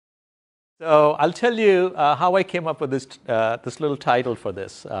So I'll tell you how I came up with this little title for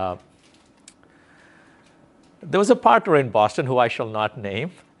this. There was a partner in Boston who I shall not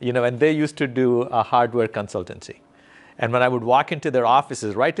name, and they used to do a hardware consultancy. And when I would walk into their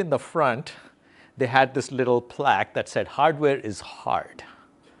offices, right in the front, they had this little plaque that said, "Hardware is hard."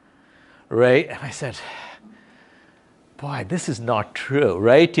 Right? And I said, boy, this is not true,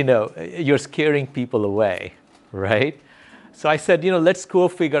 right? You're scaring people away, right? So I said, let's go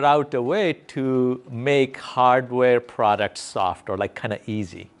figure out a way to make hardware products soft or like kind of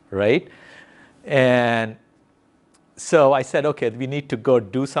easy, right? And so I said, okay, we need to go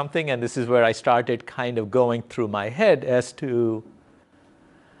do something. And this is where I started kind of going through my head as to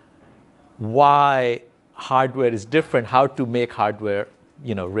why hardware is different, how to make hardware,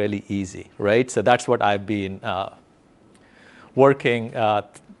 really easy, right? So that's what I've been working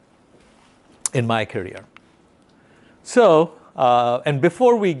in my career. So, and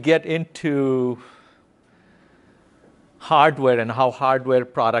before we get into hardware and how hardware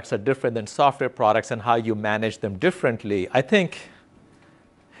products are different than software products and how you manage them differently, I think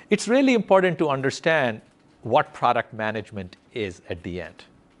it's really important to understand what product management is at the end,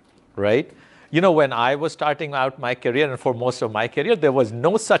 right? When I was starting out my career, and for most of my career, there was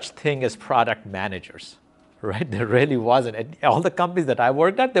no such thing as product managers, right? There really wasn't. At all the companies that I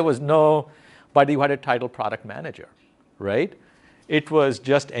worked at, there was nobody who had a title product manager, right? It was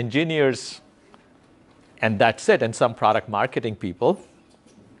just engineers, and that's it, and some product marketing people.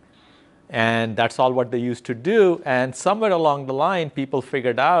 And that's all what they used to do. And somewhere along the line, people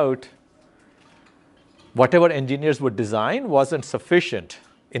figured out whatever engineers would design wasn't sufficient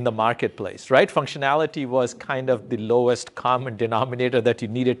in the marketplace, right? Functionality was kind of the lowest common denominator that you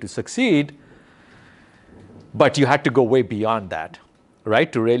needed to succeed. But you had to go way beyond that, right,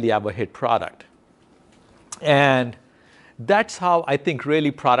 to really have a hit product. And that's how I think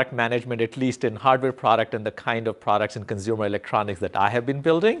really product management, at least in hardware product and the kind of products in consumer electronics that I have been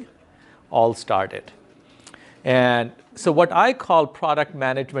building, all started. And so what I call product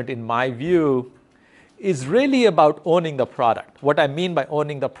management, in my view, is really about owning the product. What I mean by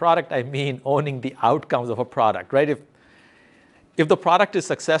owning the product, I mean owning the outcomes of a product, right? If the product is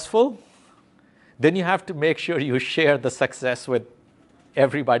successful, then you have to make sure you share the success with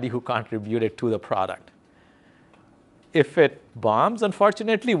everybody who contributed to the product. If it bombs,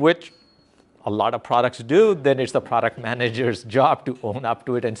 unfortunately, which a lot of products do, then it's the product manager's job to own up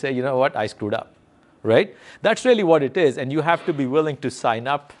to it and say, you know what, I screwed up, right? That's really what it is. And you have to be willing to sign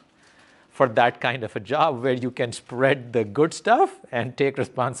up for that kind of a job where you can spread the good stuff and take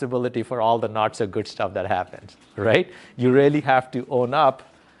responsibility for all the not so good stuff that happens, right? You really have to own up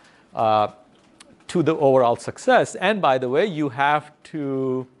to the overall success. And by the way, you have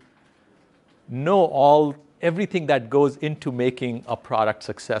to know everything that goes into making a product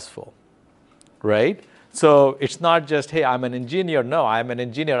successful, right? So it's not just, hey, I'm an engineer. No, I'm an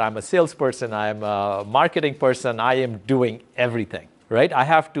engineer. I'm a salesperson. I'm a marketing person. I am doing everything, right? I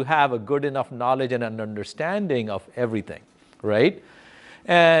have to have a good enough knowledge and an understanding of everything, right?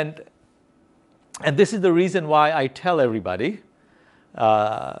 And this is the reason why I tell everybody,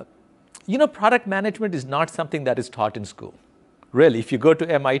 product management is not something that is taught in school. Really, if you go to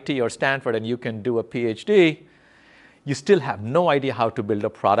MIT or Stanford and you can do a PhD, you still have no idea how to build a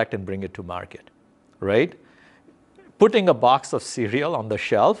product and bring it to market, right? Putting a box of cereal on the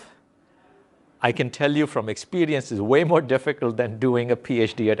shelf, I can tell you from experience, is way more difficult than doing a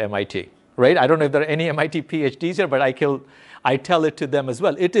PhD at MIT, right? I don't know if there are any MIT PhDs here, but I tell it to them as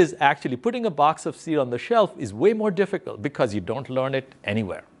well. It is actually, putting a box of cereal on the shelf is way more difficult because you don't learn it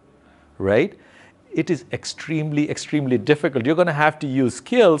anywhere, right? It is extremely, extremely difficult. You're going to have to use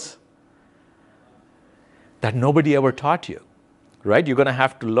skills that nobody ever taught you, right? You're going to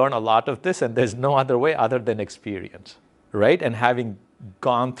have to learn a lot of this, and there's no other way other than experience, right? And having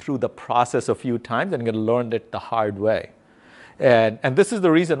gone through the process a few times and learned it the hard way. And this is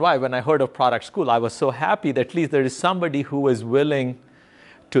the reason why when I heard of product school, I was so happy that at least there is somebody who is willing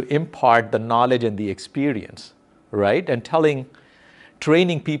to impart the knowledge and the experience, right? And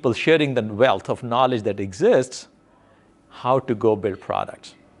training people, sharing the wealth of knowledge that exists, how to go build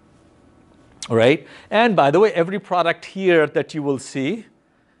products, right? And by the way, every product here that you will see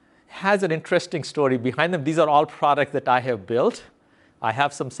has an interesting story behind them. These are all products that I have built. I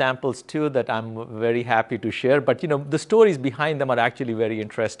have some samples too that I'm very happy to share, but the stories behind them are actually very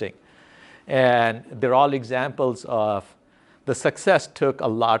interesting. And they're all examples of the success took a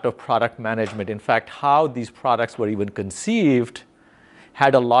lot of product management. In fact, how these products were even conceived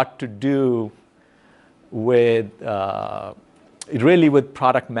had a lot to do with really with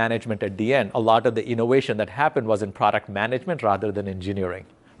product management at the end. A lot of the innovation that happened was in product management rather than engineering,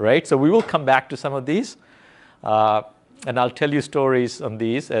 right? So we will come back to some of these, and I'll tell you stories on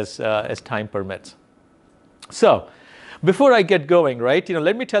these as time permits. So before I get going, right,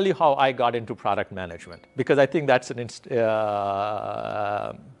 let me tell you how I got into product management, because I think that's an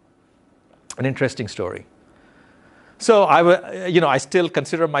interesting story. So I still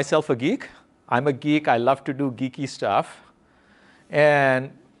consider myself a geek. I'm a geek. I love to do geeky stuff.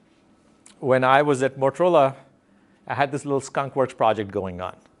 And when I was at Motorola, I had this little skunkworks project going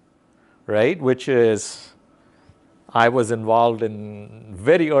on, right? Which is, I was involved in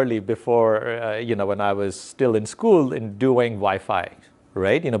very early before, when I was still in school, in doing Wi-Fi,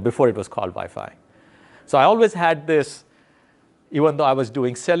 right? Before it was called Wi-Fi. So I always had this, even though I was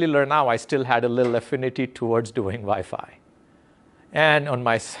doing cellular now, I still had a little affinity towards doing Wi-Fi. And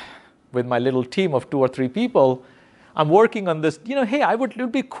with my little team of 2 or 3 people, I'm working on this, hey, it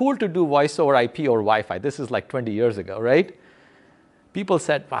would be cool to do voice over IP or Wi-Fi. This is like 20 years ago, right? People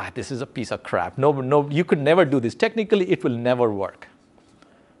said, this is a piece of crap. No, you could never do this. Technically, it will never work,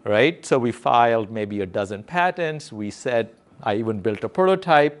 right? So we filed maybe a dozen patents. I even built a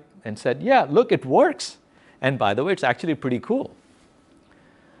prototype and said, yeah, look, it works. And by the way, it's actually pretty cool.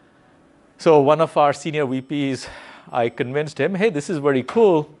 So one of our senior VPs, I convinced him, hey, this is very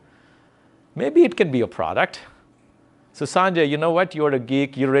cool. Maybe it can be a product. So Sanjay, you know what? You're a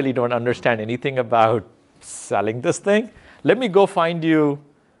geek. You really don't understand anything about selling this thing. Let me go find you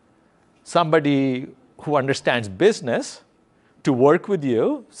somebody who understands business to work with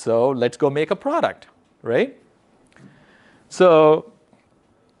you. So let's go make a product, right? So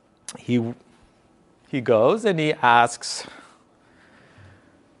he goes and he asks,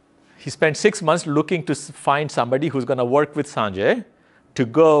 he spent 6 months looking to find somebody who's going to work with Sanjay to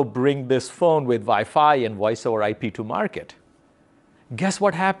go bring this phone with Wi-Fi and voice over IP to market. Guess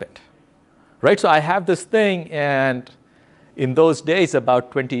what happened? Right? So I have this thing, and in those days,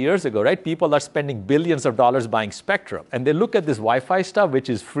 about 20 years ago, right, people are spending billions of dollars buying spectrum. And they look at this Wi-Fi stuff, which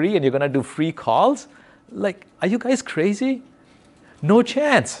is free, and you're going to do free calls? Like, are you guys crazy? No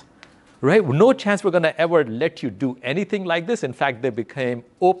chance, right? No chance we're going to ever let you do anything like this. In fact, they became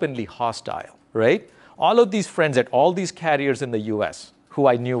openly hostile, right? All of these friends at all these carriers in the US, who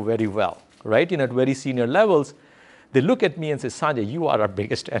I knew very well, right, at very senior levels, they look at me and say, Sanjay, you are our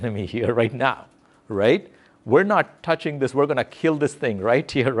biggest enemy here right now, right? We're not touching this. We're going to kill this thing right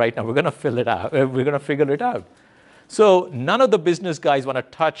here, right now. We're going to fill it out. We're going to figure it out. So none of the business guys want to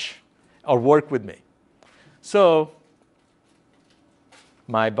touch or work with me. So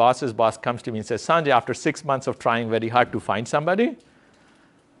my boss's boss comes to me and says, Sanjay, after 6 months of trying very hard to find somebody,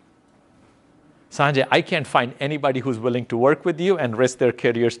 Sanjay, I can't find anybody who's willing to work with you and risk their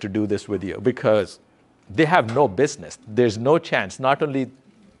careers to do this with you, because they have no business. There's no chance. Not only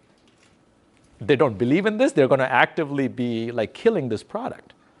they don't believe in this, they're going to actively be like killing this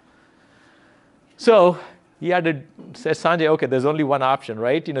product. So he had to say, Sanjay, okay, there's only one option,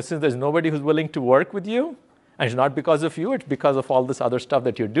 right? Since there's nobody who's willing to work with you, and it's not because of you, it's because of all this other stuff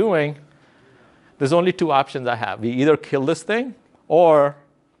that you're doing, there's only 2 options I have. We either kill this thing, or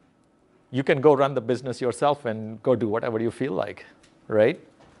you can go run the business yourself and go do whatever you feel like, right?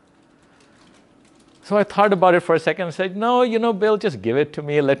 So I thought about it for a second and said, no, Bill, just give it to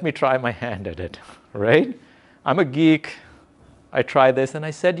me. Let me try my hand at it, right? I'm a geek. I try this. And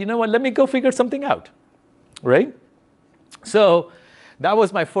I said, you know what? Let me go figure something out, right? So that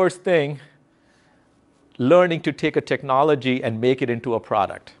was my first thing, learning to take a technology and make it into a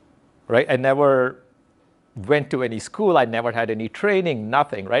product, right? I never went to any school. I never had any training,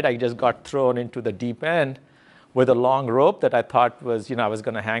 nothing, right? I just got thrown into the deep end with a long rope that I thought was, I was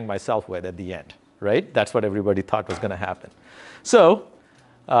going to hang myself with at the end, right? That's what everybody thought was going to happen. So,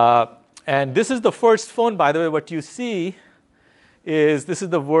 and this is the first phone, by the way. What you see is this is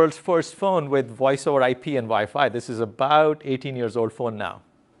the world's first phone with voice over IP and Wi-Fi. This is about 18 years old phone now,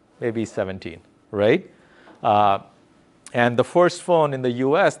 maybe 17, right? And the first phone in the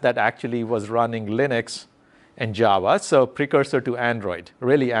US that actually was running Linux and Java, so precursor to Android.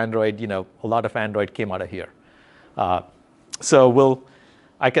 Really, Android, a lot of Android came out of here. So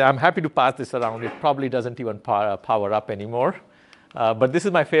I'm happy to pass this around. It probably doesn't even power up anymore. But this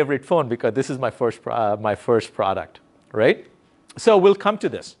is my favorite phone because this is my first product, right? So we'll come to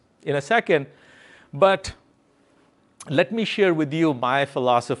this in a second. But let me share with you my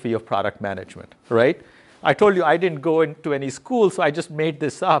philosophy of product management, right? I told you I didn't go into any school, so I just made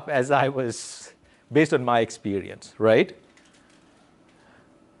this up as I was based on my experience, right?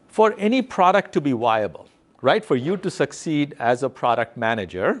 For any product to be viable, right, for you to succeed as a product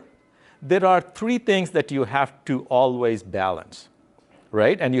manager, there are 3 things that you have to always balance,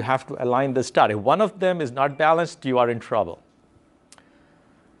 right? And you have to align the star. If one of them is not balanced, you are in trouble.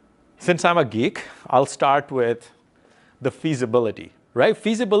 since I'm a geek, I'll start with the feasibility, right?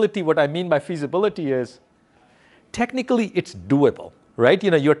 Feasibility, what I mean by feasibility is technically it's doable, right?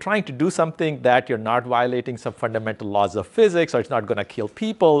 You're trying to do something that you're not violating some fundamental laws of physics, or it's not going to kill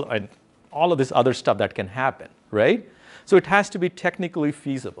people, and all of this other stuff that can happen, right? So it has to be technically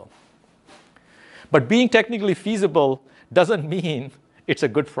feasible. But being technically feasible doesn't mean it's a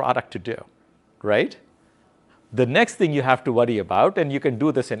good product to do, right? The next thing you have to worry about, and you can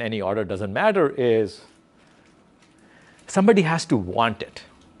do this in any order, doesn't matter, is somebody has to want it,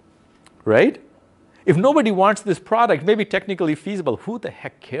 right? If nobody wants this product, maybe technically feasible, who the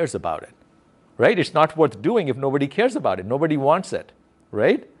heck cares about it, right? It's not worth doing if nobody cares about it. Nobody wants it,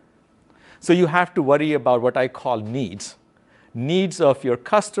 right? So you have to worry about what I call needs. Needs of your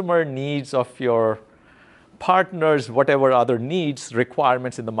customer, needs of your partners, whatever other needs,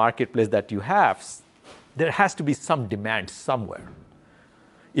 requirements in the marketplace that you have. There has to be some demand somewhere.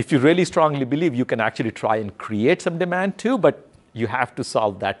 If you really strongly believe, you can actually try and create some demand too, but you have to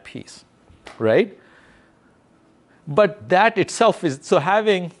solve that piece, right? But that itself is, so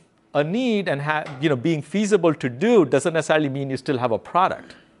having a need and being feasible to do doesn't necessarily mean you still have a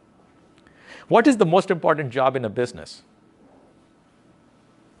product. What is the most important job in a business?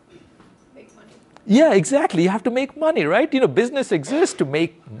 Make money. Yeah, exactly. You have to make money, right? Business exists to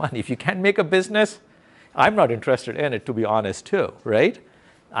make money. If you can't make a business, I'm not interested in it, to be honest, too, right?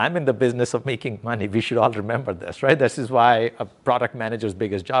 I'm in the business of making money. We should all remember this, right? This is why a product manager's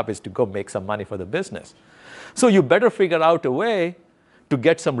biggest job is to go make some money for the business. So you better figure out a way to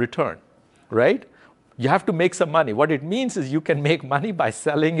get some return, right? You have to make some money. What it means is you can make money by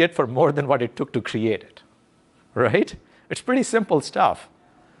selling it for more than what it took to create it, right? It's pretty simple stuff.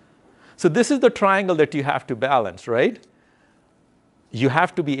 So this is the triangle that you have to balance, right? You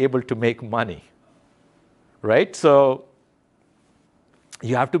have to be able to make money, right? So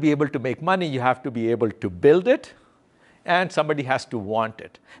you have to be able to make money, you have to be able to build it, and somebody has to want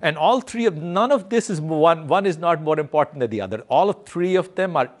it. And none of this is one is not more important than the other. All of three of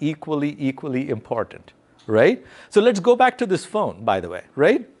them are equally important, right? So let's go back to this phone, by the way,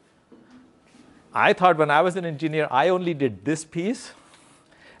 right? I thought when I was an engineer, I only did this piece,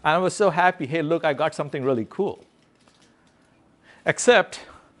 and I was so happy, hey, look, I got something really cool. Except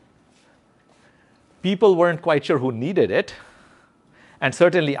people weren't quite sure who needed it, and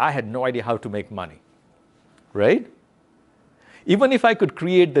certainly I had no idea how to make money, right? Even if I could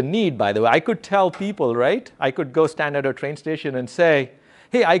create the need, by the way, I could tell people, right? I could go stand at a train station and say,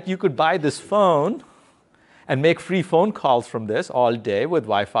 hey, you could buy this phone and make free phone calls from this all day with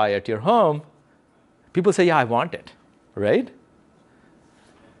Wi-Fi at your home. People say, yeah, I want it, right?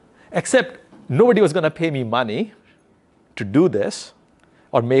 Except nobody was going to pay me money to do this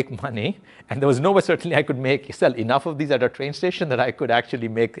or make money. And there was no way certainly I could sell enough of these at a train station that I could actually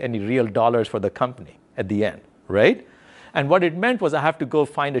make any real dollars for the company at the end, right? And what it meant was I have to go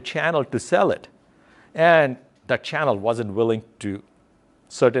find a channel to sell it. And that channel wasn't willing to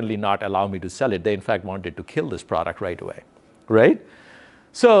certainly not allow me to sell it. They, in fact, wanted to kill this product right away, right?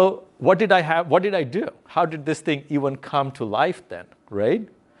 So what did I do? How did this thing even come to life then, right?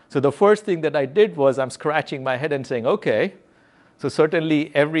 So the first thing that I did was I'm scratching my head and saying, okay, so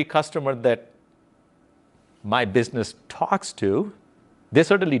certainly every customer that my business talks to, they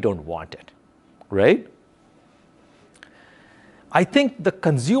certainly don't want it, right? I think the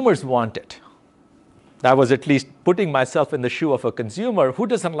consumers want it. That was at least putting myself in the shoe of a consumer. Who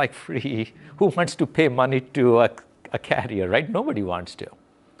doesn't like free? Who wants to pay money to a carrier, right? Nobody wants to,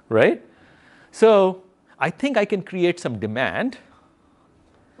 right? So I think I can create some demand,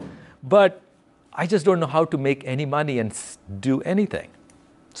 but I just don't know how to make any money and do anything.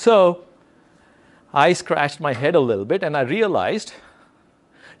 So I scratched my head a little bit and I realized,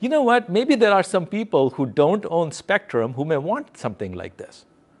 you know what, maybe there are some people who don't own Spectrum who may want something like this,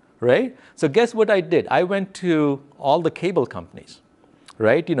 right? So guess what I did? I went to all the cable companies,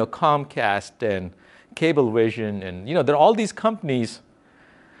 right? Comcast and Cablevision, and there are all these companies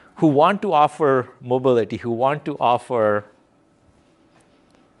who want to offer mobility, who want to offer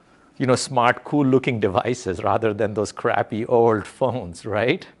smart, cool-looking devices rather than those crappy old phones,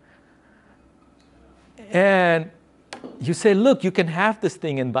 right? And you say, look, you can have this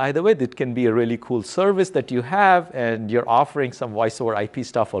thing, and by the way, that can be a really cool service that you have, and you're offering some voice over IP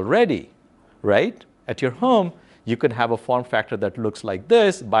stuff already, right? At your home, you can have a form factor that looks like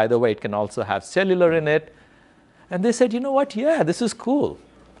this. By the way, it can also have cellular in it. And they said, you know what? Yeah, this is cool.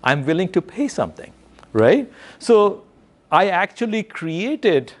 I'm willing to pay something, right? So I actually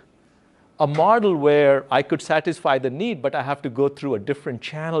created a model where I could satisfy the need, but I have to go through a different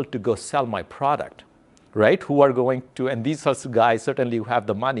channel to go sell my product, right? Who are going to, and these are guys certainly who have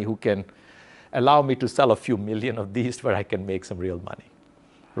the money who can allow me to sell a few million of these where I can make some real money,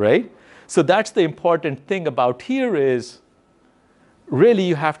 right? So that's the important thing about here is really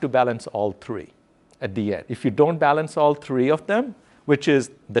you have to balance all three at the end. If you don't balance all three of them, which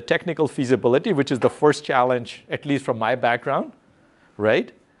is the technical feasibility, which is the first challenge, at least from my background,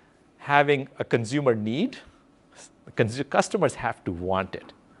 right? Having a consumer need, customers have to want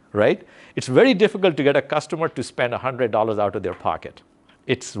it, right? It's very difficult to get a customer to spend $100 out of their pocket.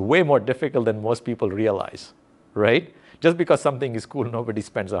 It's way more difficult than most people realize, right? Just because something is cool, nobody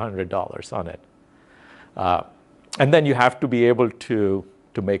spends $100 on it. And then you have to be able to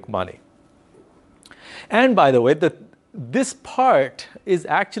make money. And by the way, this part is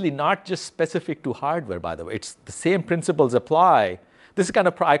actually not just specific to hardware, by the way. It's the same principles apply. This is kind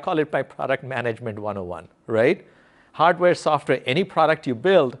of, I call it my product management 101, right? Hardware, software, any product you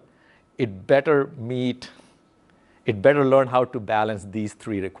build, it better learn how to balance these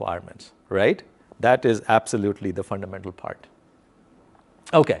three requirements, right? That is absolutely the fundamental part.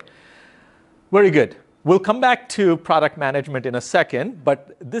 Okay, very good. We'll come back to product management in a second,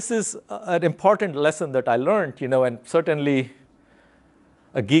 but this is an important lesson that I learned, and certainly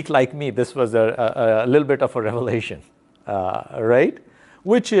a geek like me, this was a little bit of a revelation, right?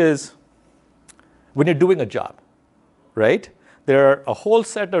 Which is when you're doing a job, right? There are a whole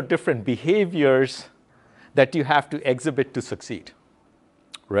set of different behaviors that you have to exhibit to succeed,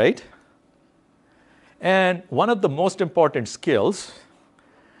 right? And one of the most important skills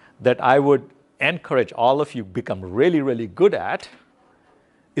that I would encourage all of you become really, really good at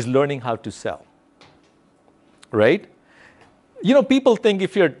is learning how to sell, right? People think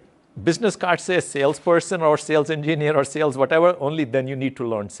if your business card says salesperson or sales engineer or sales whatever, only then you need to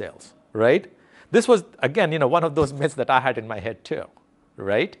learn sales, right? This was, again, one of those myths that I had in my head too,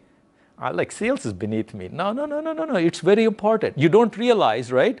 right? Like sales is beneath me. No. It's very important. You don't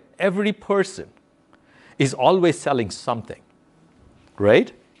realize, right? Every person is always selling something,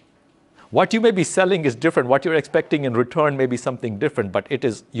 right? What you may be selling is different. What you're expecting in return may be something different, but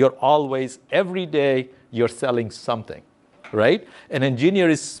you're always, every day, you're selling something, right? An engineer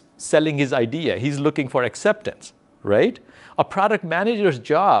is selling his idea. He's looking for acceptance, right? A product manager's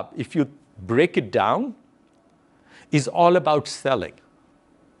job, if you break it down, is all about selling,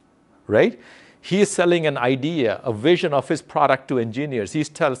 right? He is selling an idea, a vision of his product to engineers.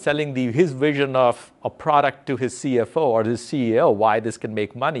 He's selling his vision of a product to his CFO or his CEO, why this can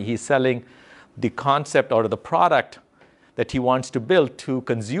make money. He's selling the concept or the product that he wants to build to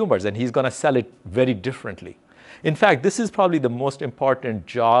consumers, and he's going to sell it very differently. In fact, this is probably the most important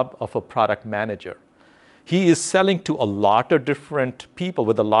job of a product manager. He is selling to a lot of different people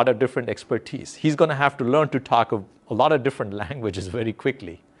with a lot of different expertise. He's going to have to learn to talk a lot of different languages very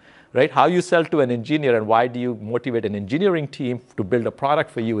quickly. Right? How you sell to an engineer and why do you motivate an engineering team to build a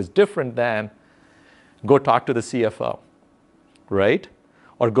product for you is different than go talk to the CFO, right?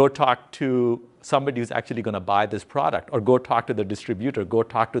 Or go talk to somebody who's actually going to buy this product, or go talk to the distributor, go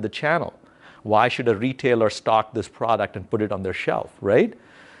talk to the channel. Why should a retailer stock this product and put it on their shelf, right?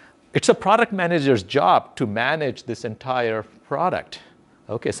 It's a product manager's job to manage this entire product.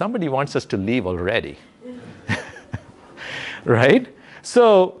 Okay, somebody wants us to leave already, right?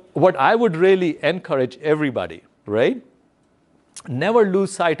 So what I would really encourage everybody, right? Never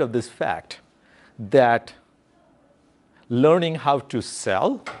lose sight of this fact that learning how to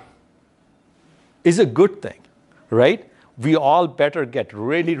sell is a good thing, right? We all better get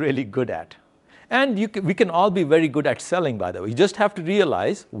really, really good at. And we can all be very good at selling, by the way. You just have to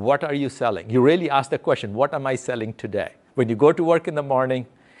realize, what are you selling? You really ask the question, what am I selling today? When you go to work in the morning,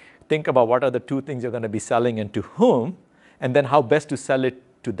 think about what are the two things you're going to be selling and to whom, and then how best to sell it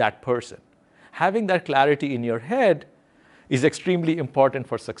to that person. Having that clarity in your head is extremely important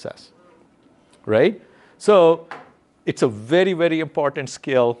for success, right? So it's a very, very important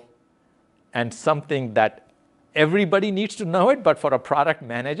skill and something that everybody needs to know it, but for a product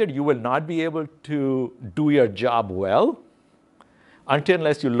manager, you will not be able to do your job well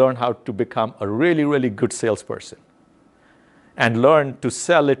unless you learn how to become a really, really good salesperson and learn to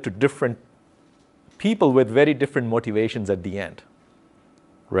sell it to different people with very different motivations at the end,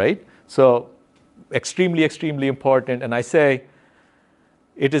 right? So extremely, extremely important. And I say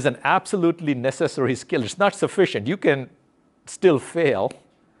it is an absolutely necessary skill. It's not sufficient. You can still fail,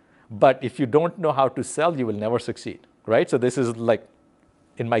 but if you don't know how to sell, you will never succeed, right? So this is like,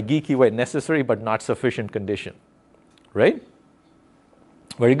 in my geeky way, necessary but not sufficient condition, right?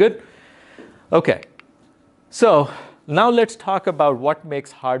 Very good. Okay. So now let's talk about what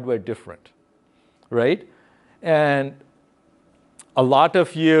makes hardware different, right? And A lot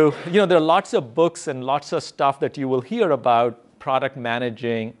of you, there are lots of books and lots of stuff that you will hear about product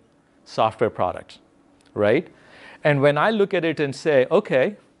managing software products, right? And when I look at it and say,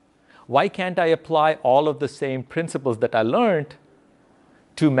 okay, why can't I apply all of the same principles that I learned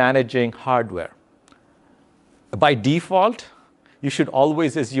to managing hardware? By default, you should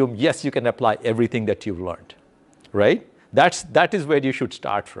always assume, yes, you can apply everything that you've learned, right? That is where you should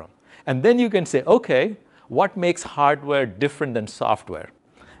start from. And then you can say, okay, what makes hardware different than software?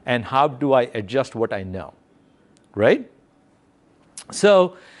 And how do I adjust what I know, right?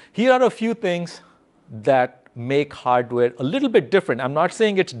 So here are a few things that make hardware a little bit different. I'm not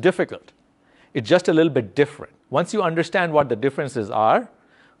saying it's difficult. It's just a little bit different. Once you understand what the differences are,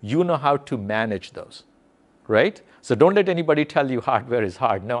 you know how to manage those, right? So don't let anybody tell you hardware is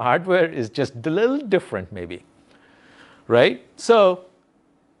hard. No, hardware is just a little different maybe, right? So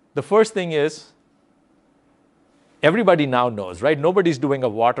the first thing is, everybody now knows, right? Nobody's doing a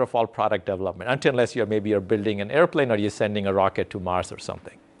waterfall product development unless you're building an airplane or you're sending a rocket to Mars or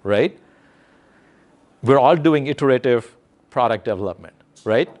something, right? We're all doing iterative product development,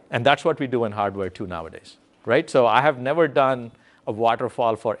 right? And that's what we do in hardware too nowadays, right? So I have never done a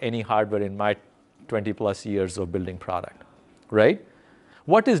waterfall for any hardware in my 20 plus years of building product, right?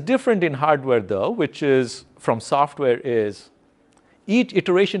 What is different in hardware though, which is from software, is each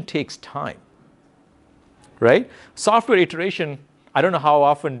iteration takes time, right? Software iteration, I don't know how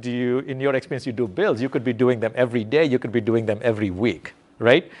often in your experience, you do builds. You could be doing them every day. You could be doing them every week,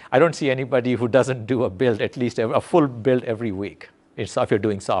 right? I don't see anybody who doesn't do a build, at least a full build every week if you're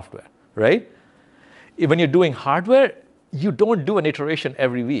doing software, right? When you're doing hardware, you don't do an iteration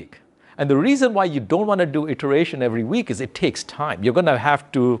every week. And the reason why you don't want to do iteration every week is it takes time. You're going to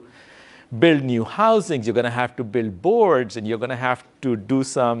have to build new housings, you're going to have to build boards, and you're going to have to do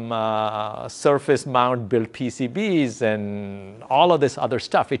some surface mount, build PCBs, and all of this other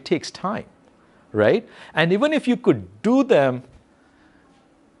stuff. It takes time, right? And even if you could do them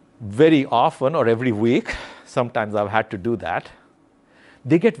very often or every week, sometimes I've had to do that,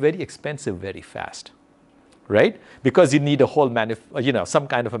 they get very expensive very fast, right? Because you need a whole, some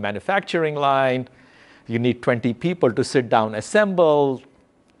kind of a manufacturing line. You need 20 people to sit down, assemble.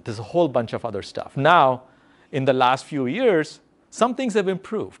 There's a whole bunch of other stuff. Now, in the last few years, some things have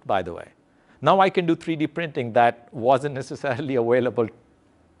improved, by the way. Now I can do 3D printing that wasn't necessarily available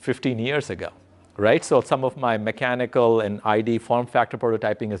 15 years ago, right? So some of my mechanical and ID form factor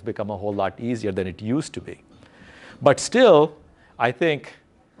prototyping has become a whole lot easier than it used to be. But still, I think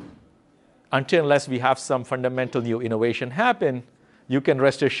unless we have some fundamental new innovation happen, you can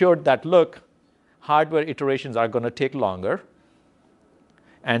rest assured that, look, hardware iterations are going to take longer,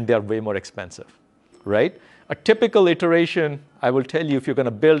 and they're way more expensive, right? A typical iteration, I will tell you, if you're going to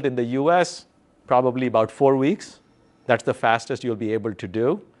build in the US, probably about 4 weeks. That's the fastest you'll be able to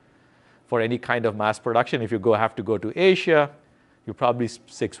do for any kind of mass production. If you have to go to Asia, you probably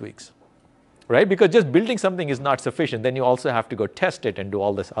 6 weeks, right? Because just building something is not sufficient. Then you also have to go test it and do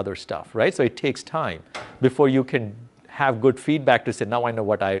all this other stuff, right? So it takes time before you can have good feedback to say, now I know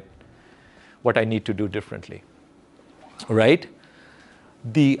what I need to do differently, right?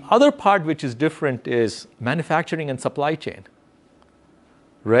 The other part which is different is manufacturing and supply chain,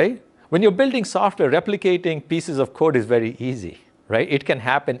 right? When you're building software, replicating pieces of code is very easy, right? It can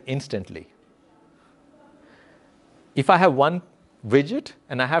happen instantly. If I have one widget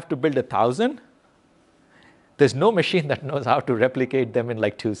and I have to build 1,000, there's no machine that knows how to replicate them in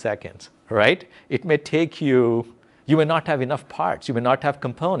like 2 seconds, right? It may take you may not have enough parts, you may not have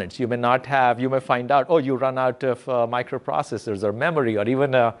components, you may find out, oh, you run out of microprocessors or memory, or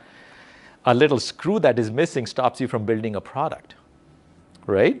even a little screw that is missing stops you from building a product,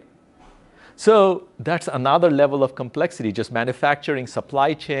 right? So that's another level of complexity, just manufacturing,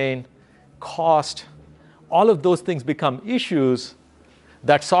 supply chain, cost, all of those things become issues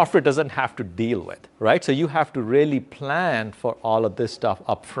that software doesn't have to deal with, right? So you have to really plan for all of this stuff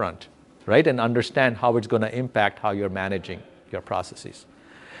up front, right? And understand how it's going to impact how you're managing your processes.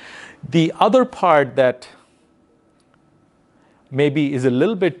 The other part that maybe is a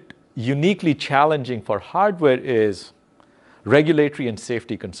little bit uniquely challenging for hardware is regulatory and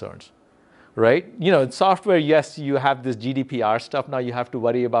safety concerns, right? In software, yes, you have this GDPR stuff. Now you have to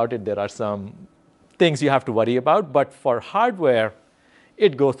worry about it. There are some things you have to worry about. But for hardware,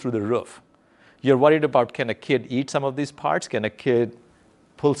 it goes through the roof. You're worried about, can a kid eat some of these parts? Can a kid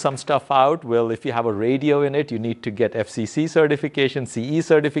pull some stuff out? Well, if you have a radio in it, you need to get FCC certification, CE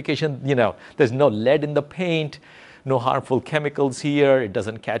certification. There's no lead in the paint, no harmful chemicals here. It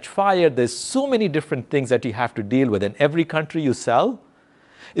doesn't catch fire. There's so many different things that you have to deal with. And every country you sell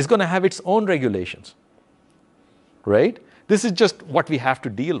is going to have its own regulations, right? This is just what we have to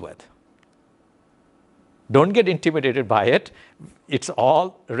deal with. Don't get intimidated by it. It's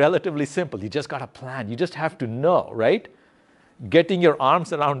all relatively simple. You just got a plan. You just have to know, right? Getting your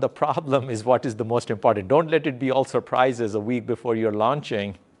arms around the problem is what is the most important. Don't let it be all surprises a week before you're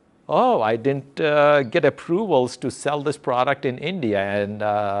launching. Oh, I didn't get approvals to sell this product in India, and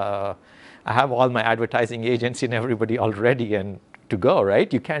I have all my advertising agency and everybody already and to go,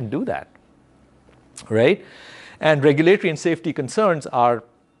 right? You can't do that, right? And regulatory and safety concerns are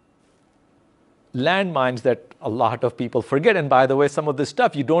landmines that a lot of people forget. And by the way, some of this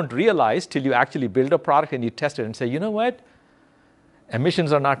stuff you don't realize till you actually build a product and you test it and say, you know what?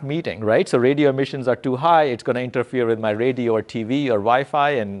 Emissions are not meeting, right? So radio emissions are too high. It's going to interfere with my radio or TV or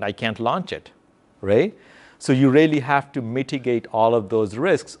Wi-Fi, and I can't launch it, right? So you really have to mitigate all of those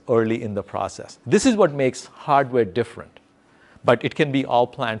risks early in the process. This is what makes hardware different, but it can be all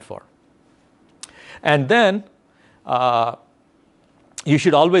planned for. And then you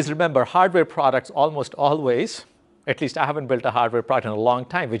should always remember hardware products almost always, at least I haven't built a hardware product in a long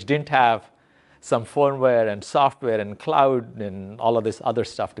time, which didn't have some firmware and software and cloud and all of this other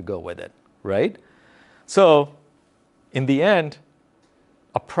stuff to go with it, right? So in the end,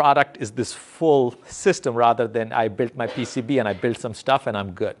 a product is this full system rather than I built my PCB and I built some stuff and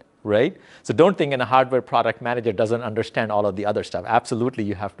I'm good, right? So don't think a hardware product manager doesn't understand all of the other stuff. Absolutely,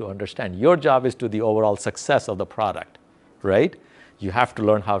 you have to understand. Your job is to the overall success of the product, right? You have to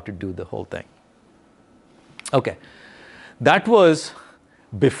learn how to do the whole thing. Okay, that was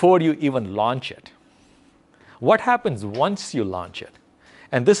before you even launch it. What happens once you launch it?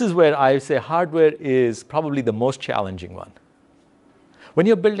 And this is where I say hardware is probably the most challenging one. When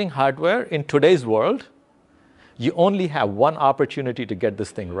you're building hardware in today's world, you only have one opportunity to get this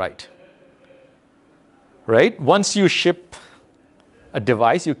thing right. Right? Once you ship a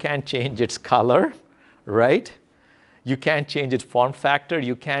device, you can't change its color, right? You can't change its form factor.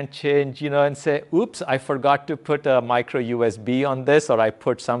 You can't change, and say, oops, I forgot to put a micro USB on this, or I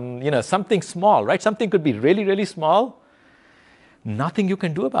put some, something small, right? Something could be really, really small. Nothing you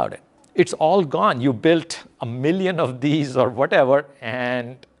can do about it. It's all gone. You built 1 million of these or whatever,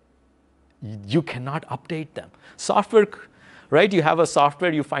 and you cannot update them. Software, right? You have a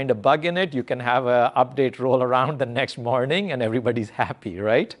software, you find a bug in it, you can have an update roll around the next morning, and everybody's happy,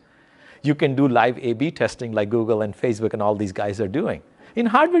 right? You can do live A/B testing like Google and Facebook and all these guys are doing. In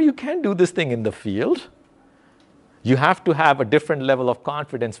hardware, you can't do this thing in the field. You have to have a different level of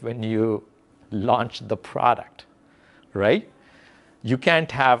confidence when you launch the product, right? You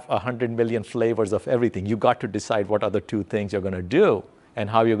can't have 100 million flavors of everything. You got to decide what are the 2 things you're going to do and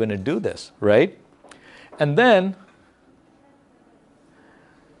how you're going to do this, right? And then,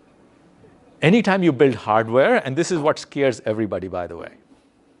 anytime you build hardware, and this is what scares everybody, by the way,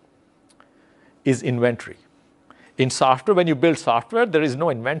 is inventory. In software, when you build software, there is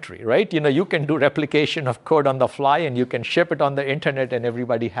no inventory, right? You can do replication of code on the fly and you can ship it on the internet and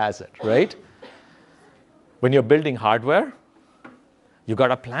everybody has it, right? When you're building hardware, you got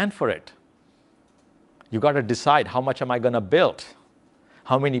to plan for it. You got to decide how much am I going to build?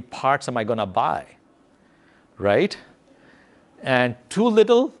 How many parts am I going to buy, right? And too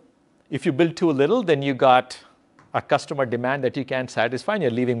little, if you build too little, then you got a customer demand that you can't satisfy and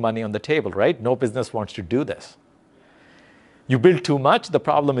you're leaving money on the table, right? No business wants to do this. You build too much, the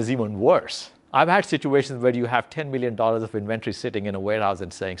problem is even worse. I've had situations where you have $10 million of inventory sitting in a warehouse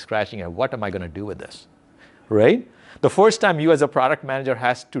and saying, scratching, and what am I going to do with this, right? The first time you as a product manager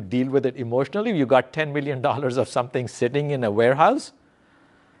has to deal with it emotionally, you got $10 million of something sitting in a warehouse,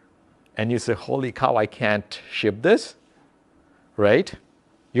 and you say, holy cow, I can't ship this, right?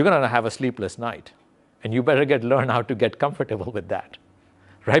 You're going to have a sleepless night. And you better learn how to get comfortable with that,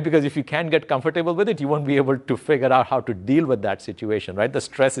 right? Because if you can't get comfortable with it, you won't be able to figure out how to deal with that situation, right? The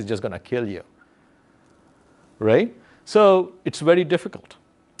stress is just going to kill you, right? So it's very difficult.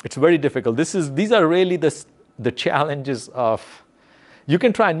 It's very difficult. These are really the challenges of, you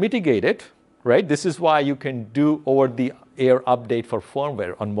can try and mitigate it, right? This is why you can do over-the-air update for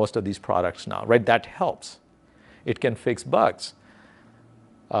firmware on most of these products now, right? That helps. It can fix bugs.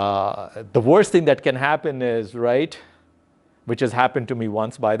 The worst thing that can happen is, right, which has happened to me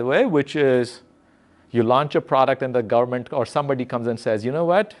once, by the way, which is you launch a product and the government or somebody comes and says, you know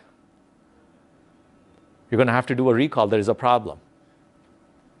what? You're going to have to do a recall. There is a problem,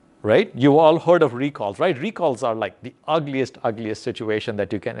 right? You all heard of recalls, right? Recalls are like the ugliest situation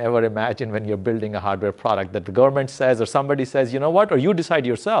that you can ever imagine when you're building a hardware product, that the government says or somebody says, you know what, or you decide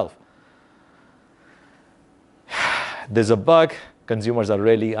yourself. There's a bug. Consumers are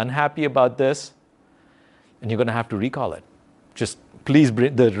really unhappy about this, and you're going to have to recall it. Just please,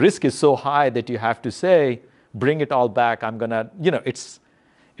 the risk is so high that you have to say, bring it all back. I'm going to,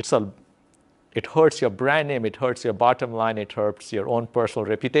 it hurts your brand name, it hurts your bottom line, it hurts your own personal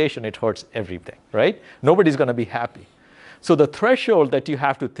reputation, it hurts everything, right? Nobody's going to be happy. So the threshold that you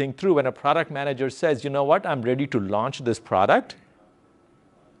have to think through when a product manager says, you know what, I'm ready to launch this product,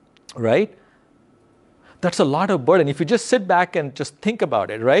 right? That's a lot of burden. If you just sit back and just think about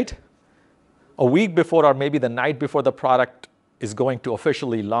it, right? A week before or maybe the night before the product is going to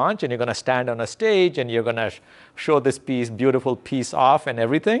officially launch and you're going to stand on a stage and you're going to show this beautiful piece off and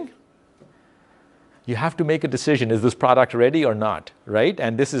everything, you have to make a decision. Is this product ready or not, right?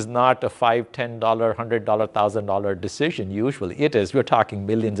 And this is not a $5, $10, $100, $1,000 decision. Usually it is. We're talking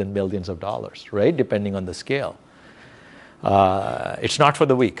millions and millions of dollars, right? Depending on the scale. It's not for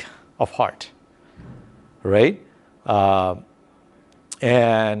the weak of heart, right?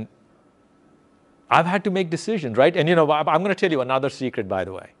 And I've had to make decisions, right? And I'm going to tell you another secret, by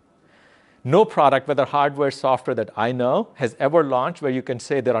the way. No product, whether hardware, software, that I know has ever launched where you can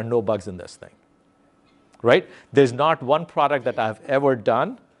say there are no bugs in this thing, right? There's not one product that I've ever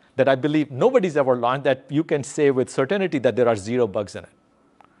done that I believe nobody's ever launched that you can say with certainty that there are 0 bugs in it.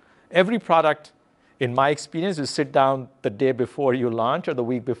 Every product, in my experience, you sit down the day before you launch or the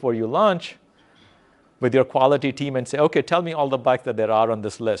week before you launch with your quality team and say, okay, tell me all the bugs that there are on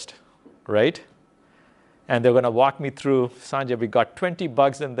this list, right? And they're going to walk me through, Sanjay, we got 20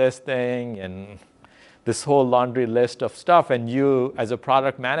 bugs in this thing and this whole laundry list of stuff. And you, as a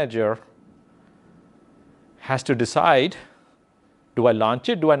product manager, has to decide, do I launch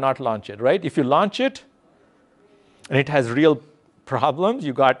it? Do I not launch it, right? If you launch it and it has real problems,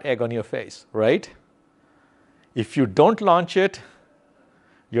 you got egg on your face, right? If you don't launch it,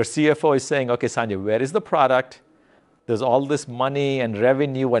 your CFO is saying, okay, Sanjay, where is the product? There's all this money and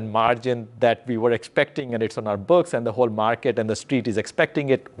revenue and margin that we were expecting, and it's on our books, and the whole market and the street is expecting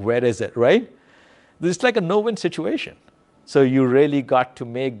it. Where is it, right? It's like a no-win situation. So you really got to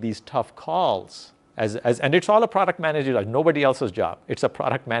make these tough calls. And it's all a product manager's job, nobody else's job. It's a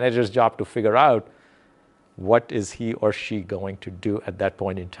product manager's job to figure out what is he or she going to do at that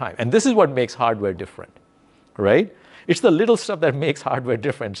point in time. And this is what makes hardware different, right? It's the little stuff that makes hardware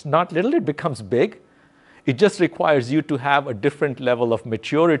different. It's not little, it becomes big. It just requires you to have a different level of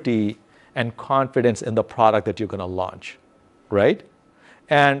maturity and confidence in the product that you're going to launch, right?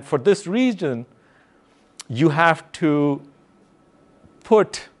 And for this reason, you have to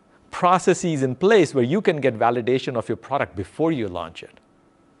put processes in place where you can get validation of your product before you launch it,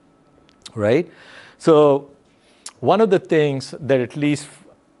 right? So one of the things that at least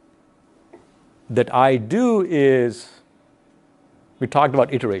that I do is, we talked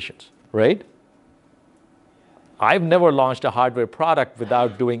about iterations, right? I've never launched a hardware product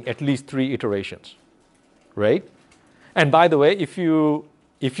without doing at least 3 iterations, right? And by the way, if you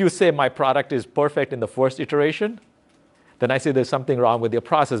say my product is perfect in the first iteration, then I say there's something wrong with your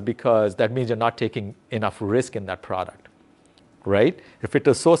process, because that means you're not taking enough risk in that product, right? If it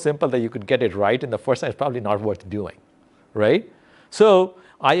was so simple that you could get it right in the first time, it's probably not worth doing, right? So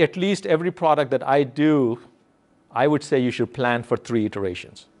at least every product that I do, I would say you should plan for 3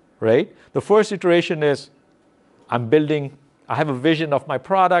 iterations, right? The first iteration is, I have a vision of my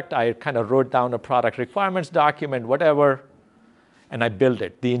product. I kind of wrote down a product requirements document, whatever, and I build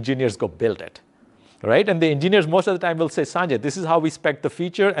it. The engineers go build it, right? And the engineers most of the time will say, Sanjay, this is how we spec the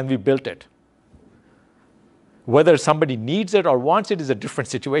feature, and we built it. Whether somebody needs it or wants it is a different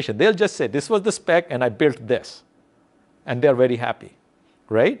situation. They'll just say, this was the spec, and I built this. And they're very happy,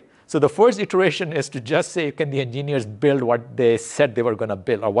 right? So the first iteration is to just say, can the engineers build what they said they were going to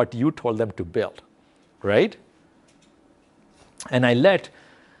build, or what you told them to build, right? And I let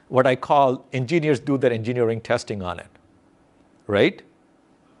what I call engineers do their engineering testing on it, right?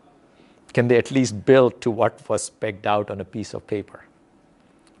 Can they at least build to what was spec'd out on a piece of paper,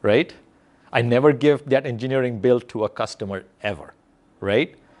 right? I never give that engineering build to a customer ever,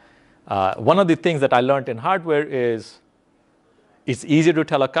 right? One of the things that I learned in hardware is it's easier to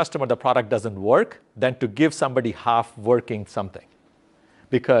tell a customer the product doesn't work than to give somebody half working something.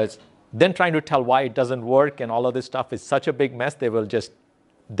 Because then trying to tell why it doesn't work and all of this stuff is such a big mess, they will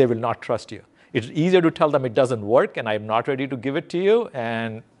not trust you. It's easier to tell them it doesn't work and I'm not ready to give it to you,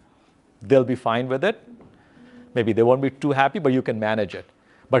 and they'll be fine with it. Maybe they won't be too happy, but you can manage it.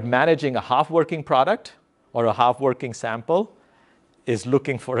 But managing a half-working product or a half-working sample is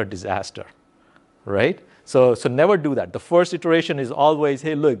looking for a disaster, right? So never do that. The first iteration is always,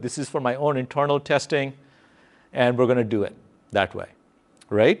 hey, look, this is for my own internal testing, and we're going to do it that way,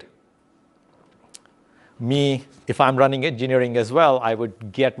 right? Me, if I'm running engineering as well, I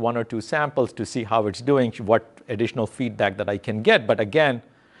would get 1 or 2 samples to see how it's doing, what additional feedback that I can get. But again,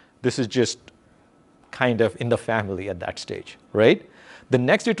 this is just kind of in the family at that stage, right? The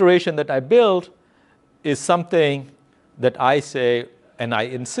next iteration that I build is something that I say, and I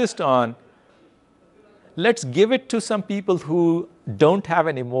insist on, let's give it to some people who don't have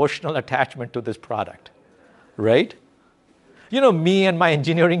an emotional attachment to this product, right? You know, me and my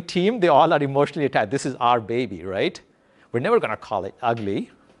engineering team, they all are emotionally attached. This is our baby, right? We're never going to call it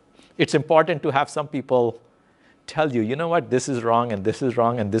ugly. It's important to have some people tell you, you know what, this is wrong, and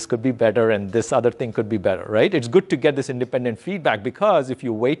this could be better, and this other thing could be better, right? It's good to get this independent feedback, because if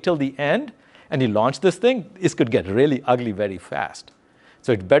you wait till the end and you launch this thing, this could get really ugly very fast.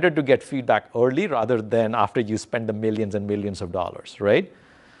 So it's better to get feedback early rather than after you spend the millions and millions of dollars, right?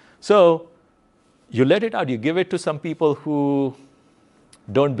 So you let it out. You give it to some people who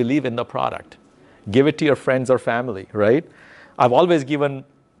don't believe in the product. Give it to your friends or family, right? I've always given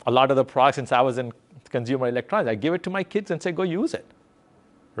a lot of the products since I was in consumer electronics. I give it to my kids and say, go use it,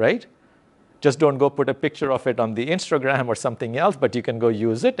 right? Just don't go put a picture of it on the Instagram or something else, but you can go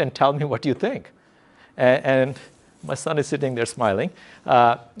use it and tell me what you think. And my son is sitting there smiling,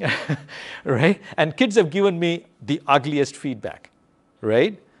 right? And kids have given me the ugliest feedback,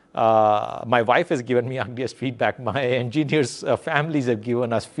 right? My wife has given me ugliest feedback. My engineers' families have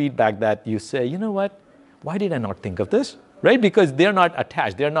given us feedback that you say, you know what? Why did I not think of this? Right? Because they're not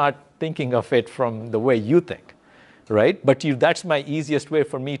attached. They're not thinking of it from the way you think, right? But that's my easiest way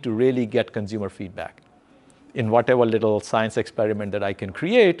for me to really get consumer feedback in whatever little science experiment that I can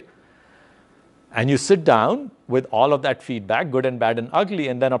create. And you sit down with all of that feedback, good and bad and ugly,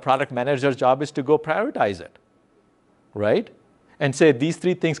 and then a product manager's job is to go prioritize it, right? And say, these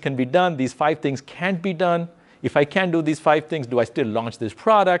 3 things can be done, these 5 things can't be done. If I can't do these 5 things, do I still launch this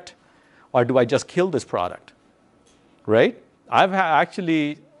product, or do I just kill this product, right? I've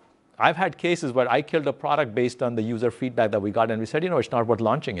had cases where I killed a product based on the user feedback that we got, and we said, you know, it's not worth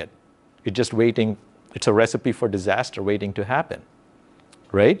launching it. It's just waiting. It's a recipe for disaster waiting to happen,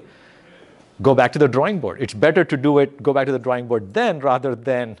 right? Go back to the drawing board. It's better to do it, go back to the drawing board then, rather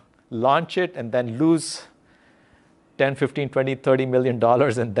than launch it and then lose 10, 15, 20, $30 million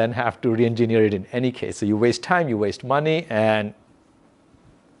and then have to re-engineer it in any case. So you waste time, you waste money, and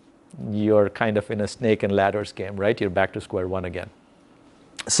you're kind of in a snake and ladders game, right? You're back to square one again.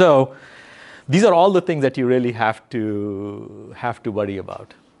 So these are all the things that you really have to worry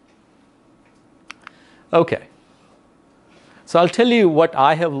about. Okay. So I'll tell you what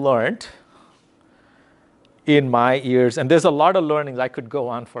I have learned in my years, and there's a lot of learnings. I could go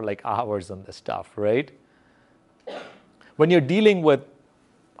on for like hours on this stuff, right? When you're dealing with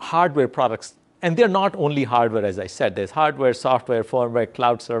hardware products, and they're not only hardware, as I said, there's hardware, software, firmware,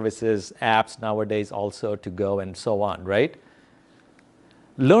 cloud services, apps nowadays also to go, and so on, right?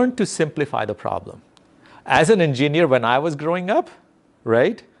 Learn to simplify the problem. As an engineer, when I was growing up,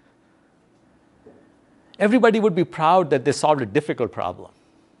 right, everybody would be proud that they solved a difficult problem,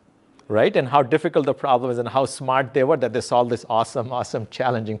 right? And how difficult the problem is and how smart they were that they solved this awesome, awesome,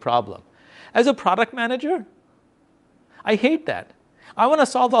 challenging problem. As a product manager, I hate that. I want to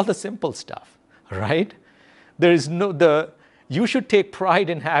solve all the simple stuff, right? You should take pride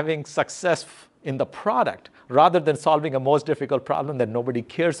in having success in the product rather than solving a most difficult problem that nobody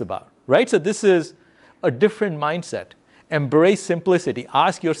cares about, right? So this is a different mindset. Embrace simplicity.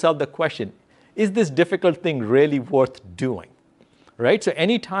 Ask yourself the question, is this difficult thing really worth doing, right? So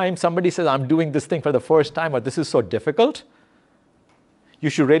anytime somebody says, I'm doing this thing for the first time, or this is so difficult, you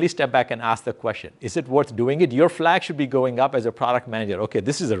should really step back and ask the question, is it worth doing it? Your flag should be going up as a product manager. Okay,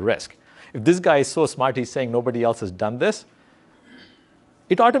 this is a risk. If this guy is so smart, he's saying nobody else has done this,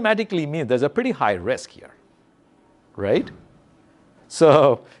 it automatically means there's a pretty high risk here, right?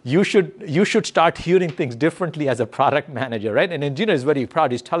 So you should start hearing things differently as a product manager, right? An engineer is very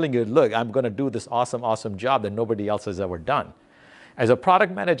proud. He's telling you, look, I'm going to do this awesome, awesome job that nobody else has ever done. As a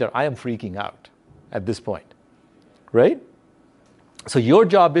product manager, I am freaking out at this point, right? So your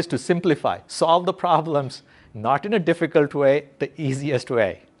job is to simplify, solve the problems, not in a difficult way, the easiest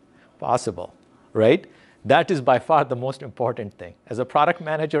way possible, right? That is by far the most important thing. As a product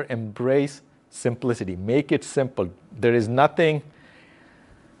manager, embrace simplicity. Make it simple. There is nothing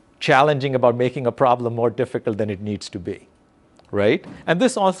challenging about making a problem more difficult than it needs to be, right? And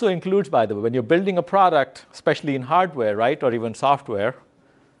this also includes, by the way, when you're building a product, especially in hardware, right, or even software,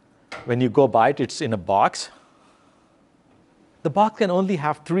 when you go buy it, it's in a box. The box can only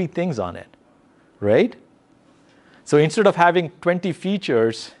have 3 things on it, right? So instead of having 20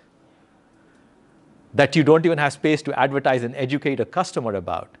 features that you don't even have space to advertise and educate a customer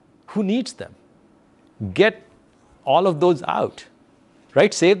about, who needs them? Get all of those out,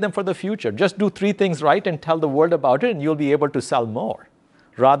 right? Save them for the future. Just do 3 things right and tell the world about it, and you'll be able to sell more,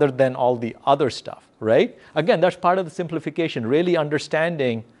 rather than all the other stuff, right? Again, that's part of the simplification, really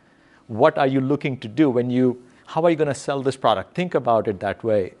understanding what are you looking to do how are you going to sell this product? Think about it that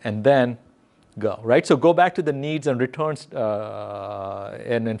way, and then go, right? So go back to the needs and returns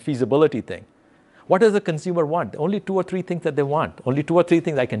and feasibility thing. What does the consumer want? Only 2 or 3 things that they want. Only 2 or 3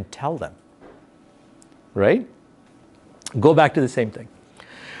 things I can tell them, right? Go back to the same thing.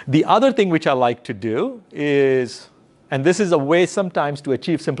 The other thing which I like to do is, and this is a way sometimes to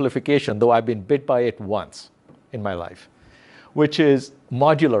achieve simplification, though I've been bit by it once in my life, which is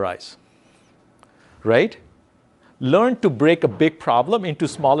modularize, right? Learn to break a big problem into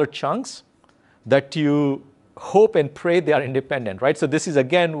smaller chunks that you hope and pray they are independent, right? So this is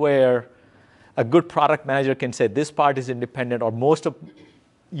again where a good product manager can say this part is independent, or most of,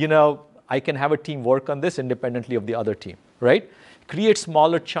 I can have a team work on this independently of the other team, right? Create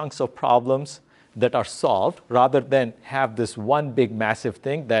smaller chunks of problems that are solved rather than have this one big massive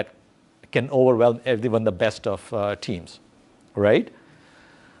thing that can overwhelm even the best of teams, right?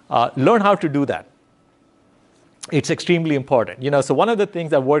 Learn how to do that. It's extremely important. So one of the things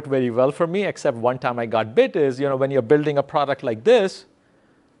that worked very well for me, except one time I got bit, is when you're building a product like this,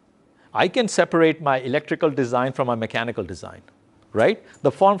 I can separate my electrical design from my mechanical design, right?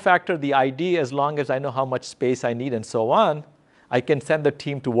 The form factor, the ID, as long as I know how much space I need and so on, I can send the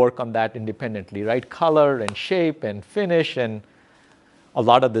team to work on that independently, right? Color and shape and finish and a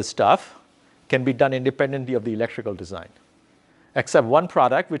lot of this stuff can be done independently of the electrical design. Except one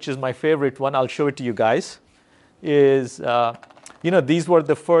product, which is my favorite one, I'll show it to you guys, is, these were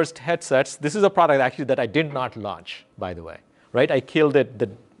the first headsets. This is a product actually that I did not launch, by the way, right? I killed it,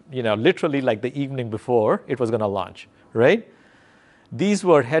 literally like the evening before it was going to launch, right? These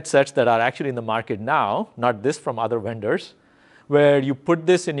were headsets that are actually in the market now, not this from other vendors, where you put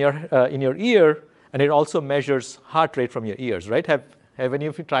this in your ear, and it also measures heart rate from your ears, right? Have any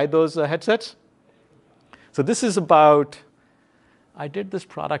of you tried those headsets? So this is I did this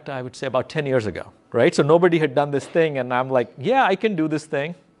product, I would say, about 10 years ago, right? So nobody had done this thing, and I'm like, yeah, I can do this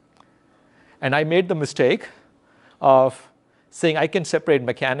thing. And I made the mistake of saying I can separate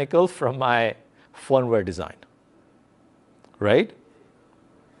mechanical from my firmware design, right?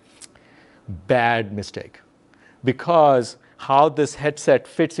 Bad mistake. Because how this headset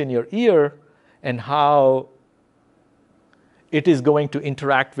fits in your ear and how it is going to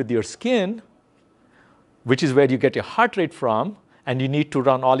interact with your skin, which is where you get your heart rate from, and you need to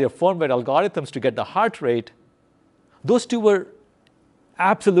run all your firmware algorithms to get the heart rate, those two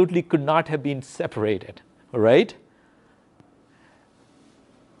absolutely could not have been separated, right?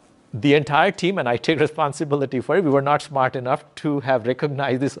 The entire team, and I take responsibility for it, we were not smart enough to have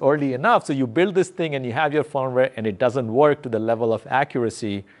recognized this early enough. So you build this thing and you have your firmware and it doesn't work to the level of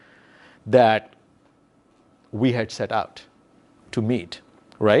accuracy that we had set out to meet,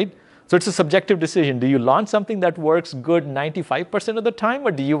 right? So it's a subjective decision. Do you launch something that works good 95% of the time,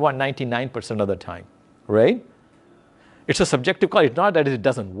 or do you want 99% of the time, right? It's a subjective call. It's not that it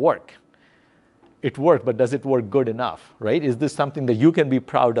doesn't work. It worked, but does it work good enough, right? Is this something that you can be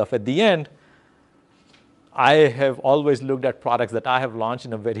proud of? At the end, I have always looked at products that I have launched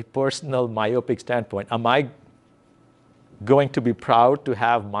in a very personal, myopic standpoint. Am I going to be proud to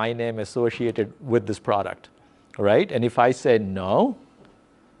have my name associated with this product, right? And if I say no,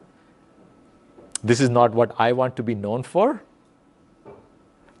 this is not what I want to be known for,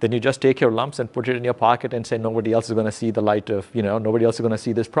 then you just take your lumps and put it in your pocket and say nobody else is going to see the light of, nobody else is going to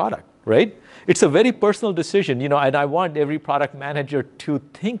see this product, right? It's a very personal decision, and I want every product manager to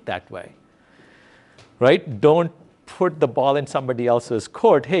think that way, right? Don't put the ball in somebody else's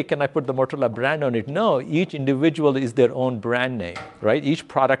court. Hey, can I put the Motorola brand on it? No, each individual is their own brand name, right? Each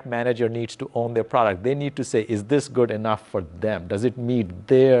product manager needs to own their product. They need to say, is this good enough for them? Does it meet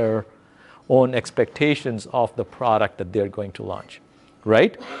their own expectations of the product that they're going to launch,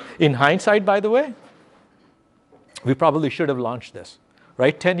 right? In hindsight, by the way, we probably should have launched this,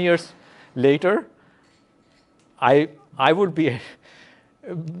 right? 10 years later, I would be,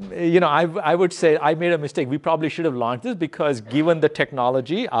 I would say I made a mistake. We probably should have launched this because given the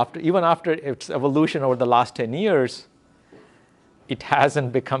technology, even after its evolution over the last 10 years, it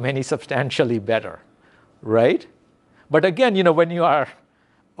hasn't become any substantially better, right? But again, when you are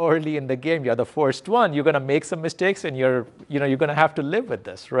early in the game, you're the first one, you're going to make some mistakes and you're going to have to live with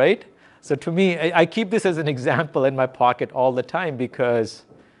this, right? So to me, I keep this as an example in my pocket all the time because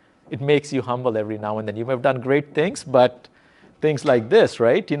it makes you humble every now and then. You may have done great things, but things like this,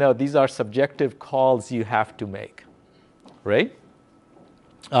 right? These are subjective calls you have to make, right?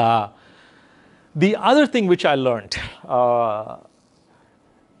 The other thing which I learned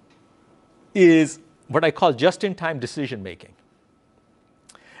is what I call just-in-time decision making.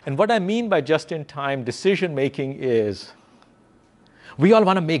 And what I mean by just-in-time decision-making is we all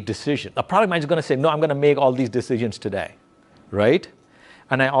want to make decisions. A product manager is going to say, no, I'm going to make all these decisions today, right?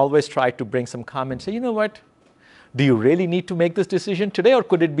 And I always try to bring some comments, say, you know what? Do you really need to make this decision today, or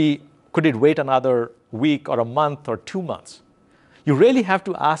could it wait another week or a month or 2 months? You really have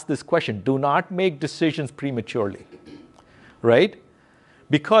to ask this question. Do not make decisions prematurely, right?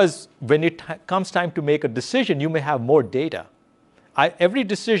 Because when it comes time to make a decision, you may have more data. Every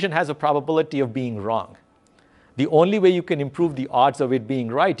decision has a probability of being wrong. The only way you can improve the odds of it being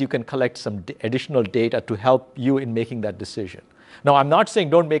right, you can collect some additional data to help you in making that decision. Now, I'm not saying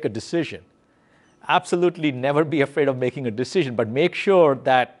don't make a decision. Absolutely never be afraid of making a decision, but make sure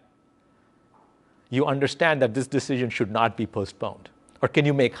that you understand that this decision should not be postponed. Or can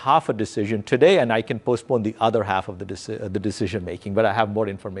you make half a decision today and I can postpone the other half of the decision making, but I have more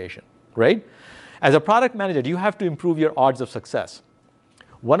information, right? As a product manager, you have to improve your odds of success.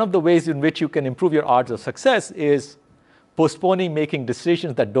 One of the ways in which you can improve your odds of success is postponing making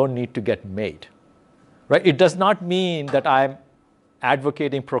decisions that don't need to get made, right? It does not mean that I'm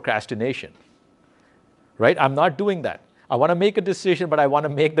advocating procrastination, right? I'm not doing that. I want to make a decision, but I want to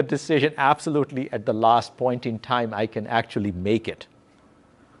make the decision absolutely at the last point in time I can actually make it,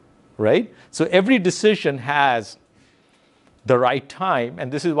 right? So every decision has the right time,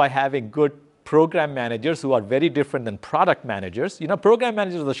 and this is why having good program managers who are very different than product managers. You know, program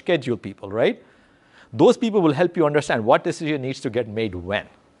managers are the schedule people, right? Those people will help you understand what decision needs to get made when,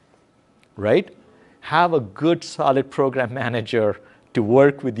 right? Have a good, solid program manager to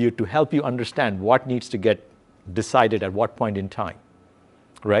work with you to help you understand what needs to get decided at what point in time,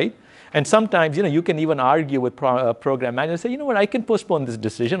 right? And sometimes, you know, you can even argue with program managers, say, you know what, I can postpone this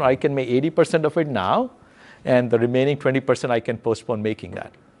decision, or I can make 80% of it now, and the remaining 20% I can postpone making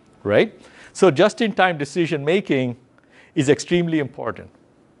that, right? So just-in-time decision making is extremely important.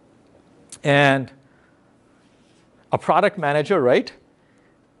 And a product manager, right?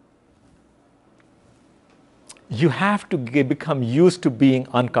 You have to become used to being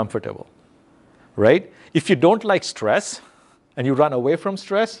uncomfortable, right? If you don't like stress and you run away from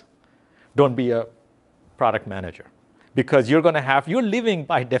stress, don't be a product manager. Because you're living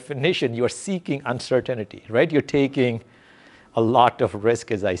by definition, you're seeking uncertainty, right? You're taking a lot of risk,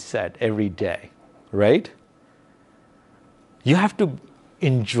 as I said, every day, right? You have to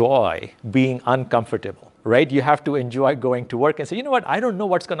enjoy being uncomfortable, right? You have to enjoy going to work and say, you know what, I don't know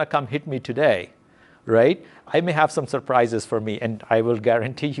what's going to come hit me today, right? I may have some surprises for me, and I will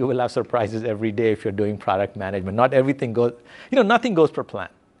guarantee you will have surprises every day if you're doing product management. Not everything goes, nothing goes per plan.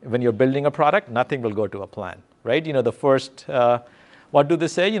 When you're building a product, nothing will go to a plan, right? The first, what do they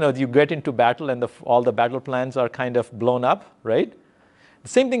say? You get into battle and all the battle plans are kind of blown up, right? The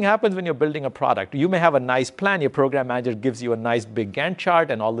same thing happens when you're building a product. You may have a nice plan. Your program manager gives you a nice big Gantt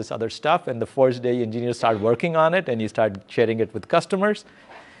chart and all this other stuff. And the first day, engineers start working on it and you start sharing it with customers.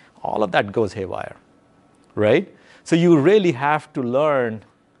 All of that goes haywire, right? So you really have to learn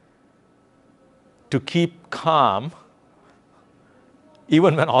to keep calm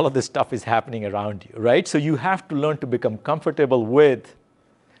even when all of this stuff is happening around you, right? So you have to learn to become comfortable with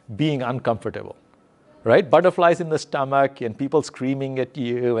being uncomfortable, right? Butterflies in the stomach and people screaming at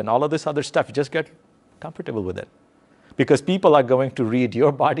you and all of this other stuff, you just get comfortable with it. Because people are going to read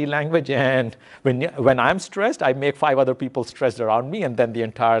your body language, and when I'm stressed, I make 5 other people stressed around me, and then the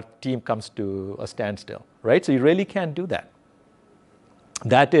entire team comes to a standstill, right? So you really can't do that.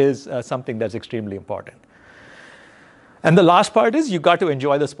 That is something that's extremely important. And the last part is you got to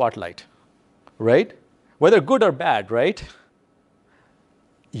enjoy the spotlight, right? Whether good or bad, right?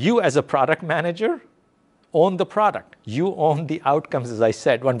 You as a product manager own the product. You own the outcomes, as I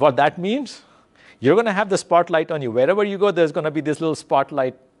said. And what that means, you're going to have the spotlight on you. Wherever you go, there's going to be this little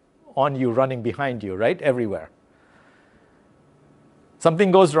spotlight on you running behind you, right? Everywhere.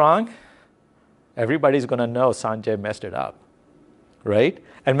 Something goes wrong, everybody's going to know Sanjay messed it up, right?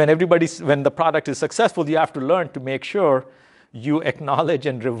 And when the product is successful, you have to learn to make sure you acknowledge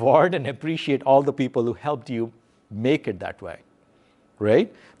and reward and appreciate all the people who helped you make it that way,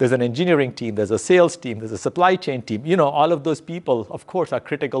 right? There's an engineering team, there's a sales team, there's a supply chain team. All of those people, of course, are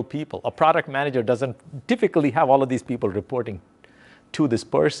critical people. A product manager doesn't typically have all of these people reporting to this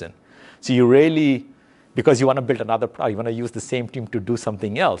person. So you really, because you want to build another product, you want to use the same team to do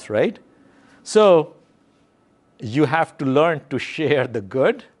something else, right? So you have to learn to share the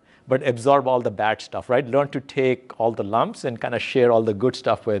good, but absorb all the bad stuff, right? Learn to take all the lumps and kind of share all the good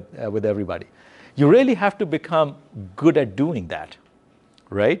stuff with everybody. You really have to become good at doing that,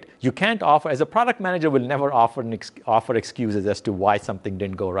 right? You can't offer, as a product manager will never offer excuses as to why something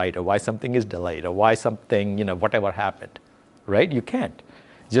didn't go right, or why something is delayed, or why something, whatever happened, right? You can't.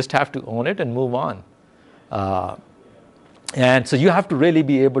 Just have to own it and move on. And so you have to really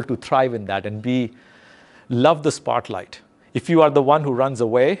be able to thrive in that and love the spotlight. If you are the one who runs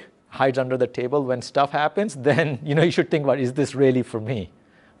away, hides under the table when stuff happens, then you should think about, is this really for me,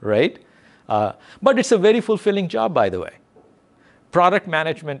 right? But it's a very fulfilling job, by the way. Product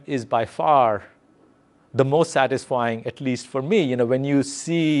management is by far the most satisfying, at least for me. When you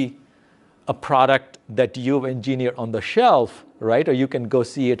see a product that you've engineered on the shelf, right, or you can go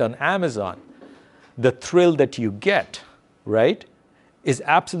see it on Amazon, the thrill that you get, right, is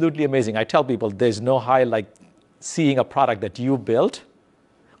absolutely amazing. I tell people there's no high like seeing a product that you built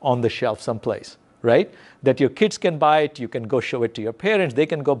on the shelf someplace, right? That your kids can buy it, you can go show it to your parents, they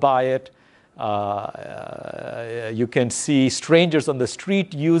can go buy it. You can see strangers on the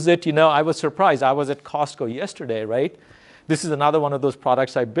street use it. I was surprised. I was at Costco yesterday, right? This is another one of those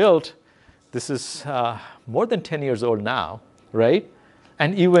products I built. This is more than 10 years old now, right?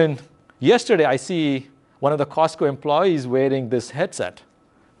 And even yesterday, I see one of the Costco employees wearing this headset,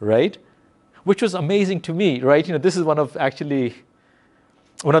 right? Which was amazing to me, right? This is one of the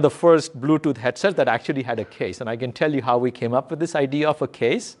first Bluetooth headsets that actually had a case. And I can tell you how we came up with this idea of a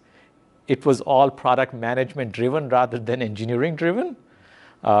case. It was all product management driven rather than engineering driven.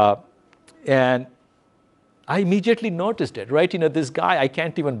 And I immediately noticed it, right? This guy, I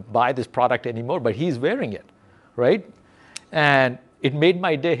can't even buy this product anymore, but he's wearing it, right? And it made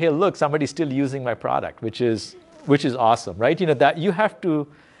my day, hey, look, somebody's still using my product, which is awesome, right? That you have to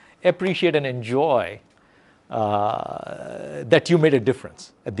appreciate and enjoy that you made a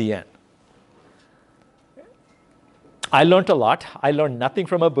difference at the end. I learned a lot. I learned nothing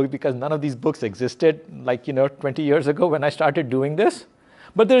from a book because none of these books existed 20 years ago when I started doing this.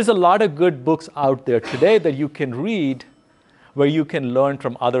 But there's a lot of good books out there today that you can read where you can learn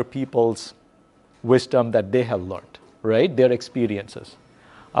from other people's wisdom that they have learned, right? Their experiences.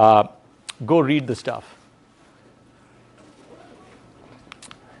 Go read the stuff.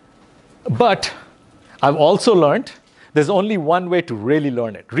 But I've also learned there's only one way to really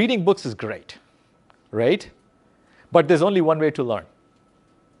learn it. Reading books is great, right? But there's only one way to learn,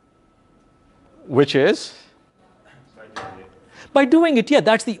 which is by doing it. Yeah,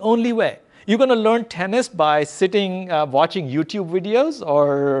 that's the only way. You're going to learn tennis by sitting, watching YouTube videos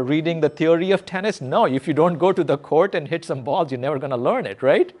or reading the theory of tennis? No, if you don't go to the court and hit some balls, you're never going to learn it,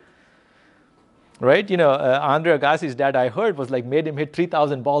 right? Right? Andre Agassi's dad, I heard, made him hit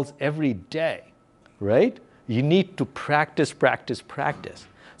 3,000 balls every day, right? You need to practice, practice, practice.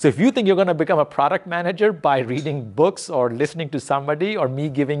 So if you think you're going to become a product manager by reading books or listening to somebody or me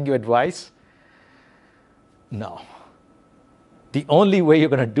giving you advice, no. The only way you're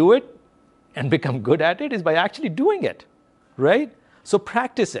going to do it and become good at it is by actually doing it, right? So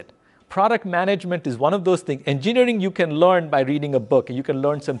practice it. Product management is one of those things. Engineering you can learn by reading a book and you can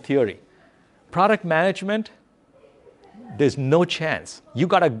learn some theory. Product management, there's no chance. You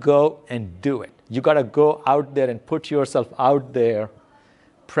got to go and do it. You got to go out there and put yourself out there.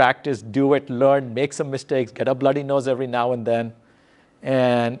 Practice, do it, learn, make some mistakes, get a bloody nose every now and then,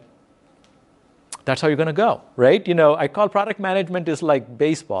 and that's how you're going to go, right? I call product management is like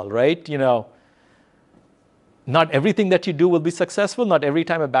baseball, right? Not everything that you do will be successful. Not every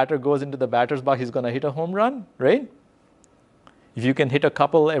time a batter goes into the batter's box, he's going to hit a home run, right? If you can hit a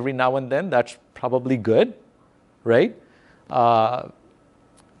couple every now and then, that's probably good, right?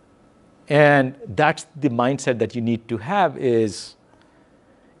 And that's the mindset that you need to have is,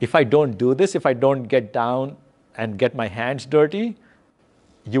 if I don't do this, if I don't get down and get my hands dirty,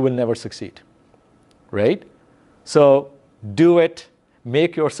 you will never succeed, right? So do it,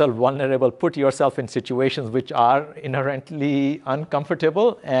 make yourself vulnerable, put yourself in situations which are inherently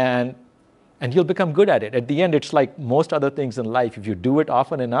uncomfortable, and you'll become good at it. At the end, it's like most other things in life. If you do it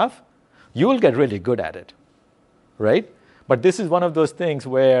often enough, you will get really good at it, right? But this is one of those things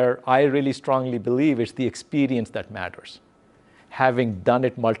where I really strongly believe it's the experience that matters. Having done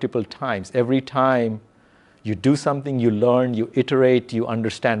it multiple times, every time you do something, you learn, you iterate, you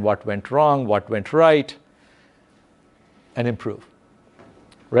understand what went wrong, what went right, and improve,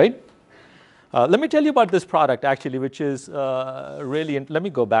 right? Let me tell you about this product, actually, which is really, let me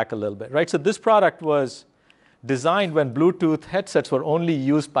go back a little bit, right? So this product was designed when Bluetooth headsets were only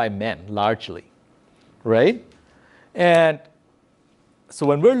used by men, largely, right? And so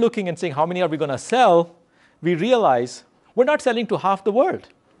when we're looking and saying, how many are we going to sell, we realize we're not selling to half the world,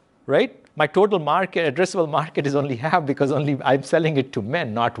 right? My total market, addressable market is only half because only I'm selling it to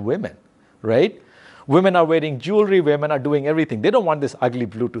men, not women, right? Women are wearing jewelry, women are doing everything. They don't want this ugly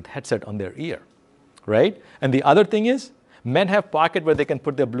Bluetooth headset on their ear, right? And the other thing is, men have pockets where they can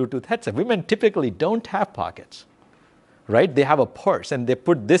put their Bluetooth headset. Women typically don't have pockets, right? They have a purse, and they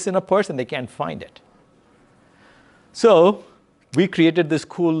put this in a purse, and they can't find it. So we created this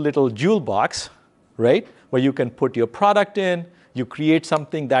cool little jewel box, right, where you can put your product in. You create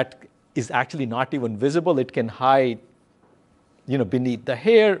something that is actually not even visible. It can hide, beneath the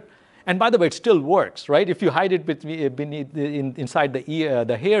hair. And by the way, it still works, right? If you hide it inside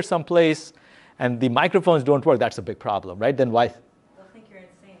the hair someplace, and the microphones don't work, that's a big problem, right? Then why? They'll think you're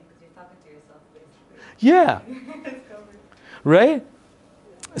insane because you're talking to yourself, basically. Yeah. Right?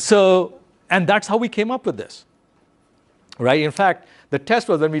 So, and that's how we came up with this, right? In fact, the test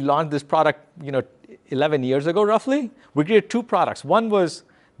was when we launched this product, 11 years ago, roughly. We created two products. One was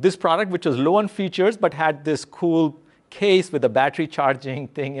this product, which was low on features, but had this cool case with a battery charging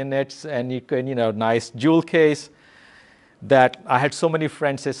thing in it, and you can, nice jewel case that I had so many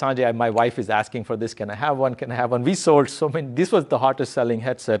friends say, Sanjay, my wife is asking for this. Can I have one? Can I have one? We sold so many. This was the hottest selling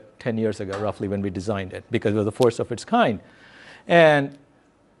headset 10 years ago, roughly, when we designed it, because it was the first of its kind. And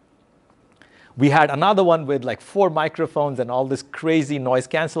we had another one with like 4 microphones and all this crazy noise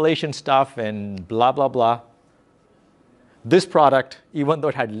cancellation stuff and blah, blah, blah. This product, even though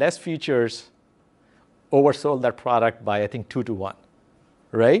it had less features, oversold that product by, I think, 2 to 1,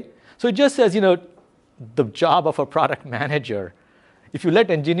 right? So it just says, the job of a product manager, if you let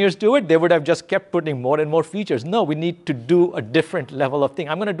engineers do it, they would have just kept putting more and more features. No, we need to do a different level of thing.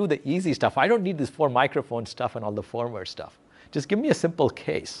 I'm going to do the easy stuff. I don't need this 4 microphone stuff and all the firmware stuff. Just give me a simple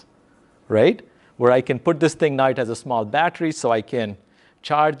case, right? Where I can put this thing, now it has a small battery, so I can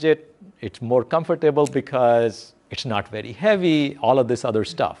charge it. It's more comfortable because it's not very heavy, all of this other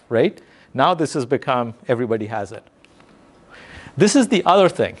stuff, right? Now this has become, everybody has it. This is the other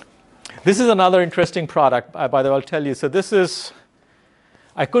thing. This is another interesting product. By the way, I'll tell you. So this is,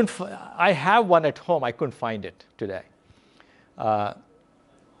 I have one at home. I couldn't find it today.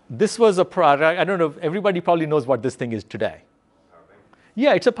 This was a product. I don't know if everybody probably knows what this thing is today. Power bank.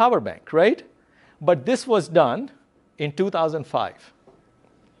 Yeah, it's a power bank, right? But this was done in 2005,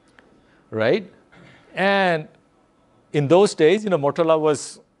 right? And in those days, Motorola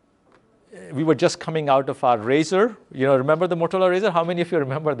was, we were just coming out of our Razr. Remember the Motorola Razr? How many of you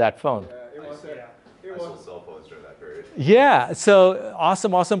remember that phone? Yeah, it was. I sold cell phones during that period. Yeah, so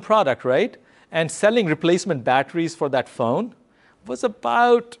awesome product, right? And selling replacement batteries for that phone was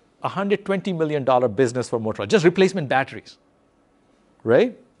about $120 million business for Motorola, just replacement batteries,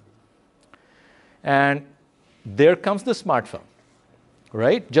 right? And there comes the smartphone,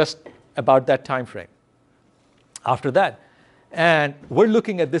 right? Just about that time frame. After that, and we're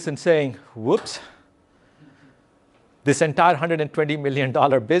looking at this and saying, whoops, this entire $120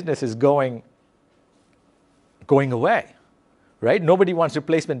 million business is going away, right? Nobody wants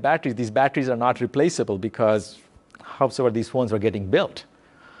replacement batteries. These batteries are not replaceable because however these phones are getting built,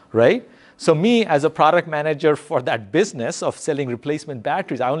 right? So me, as a product manager for that business of selling replacement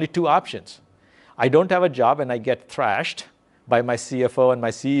batteries, I have only 2 options. I don't have a job and I get thrashed by my CFO and my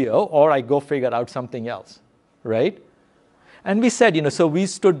CEO, or I go figure out something else, right? And we said, so we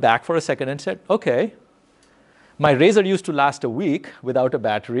stood back for a second and said, okay, my Razr used to last a week without a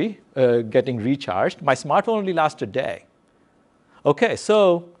battery getting recharged. My smartphone only lasts a day. Okay,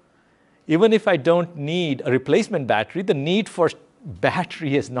 so even if I don't need a replacement battery, the need for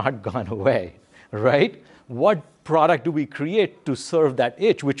battery has not gone away, right? What product do we create to serve that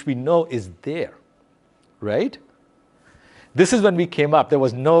itch, which we know is there, right? This is when we came up. There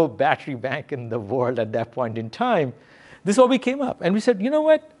was no battery bank in the world at that point in time. This is what we came up. And we said, you know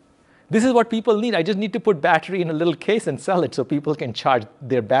what? This is what people need. I just need to put battery in a little case and sell it so people can charge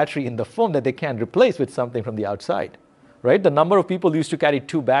their battery in the phone that they can't replace with something from the outside, right? The number of people who used to carry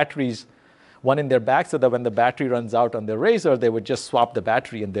 2 batteries, one in their bag, so that when the battery runs out on their Razr, they would just swap the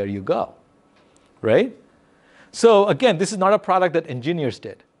battery and there you go, right? So again, this is not a product that engineers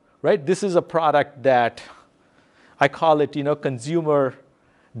did, right? This is a product that I call it,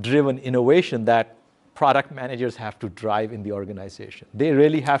 consumer-driven innovation that product managers have to drive in the organization. They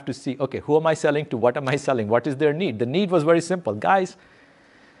really have to see, okay, who am I selling to? What am I selling? What is their need? The need was very simple. Guys,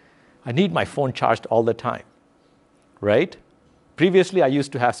 I need my phone charged all the time, right? Previously, I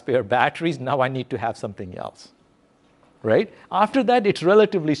used to have spare batteries. Now I need to have something else, right? After that, it's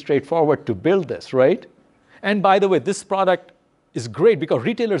relatively straightforward to build this, right? And by the way, this product is great because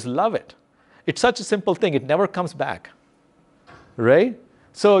retailers love it. It's such a simple thing. It never comes back, right?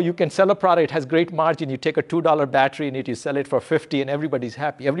 So you can sell a product. It has great margin. You take a $2 battery in it. You sell it for $50, and everybody's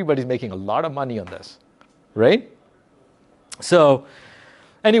happy. Everybody's making a lot of money on this, right? So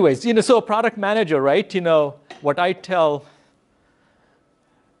anyways, so a product manager, right? What I tell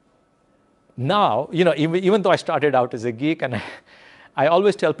now, even though I started out as a geek, and I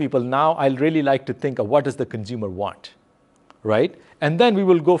always tell people now I really like to think of what does the consumer want, right? And then we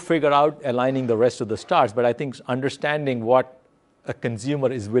will go figure out aligning the rest of the stars. But I think understanding what a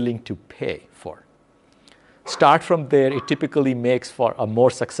consumer is willing to pay for. Start from there, it typically makes for a more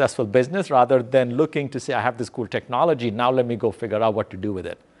successful business rather than looking to say, I have this cool technology, now let me go figure out what to do with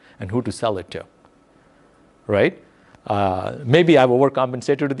it and who to sell it to, right? Maybe I've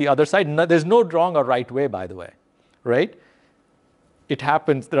overcompensated to the other side. No, there's no wrong or right way, by the way, right? It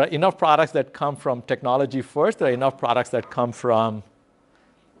happens, there are enough products that come from technology first, there are enough products that come from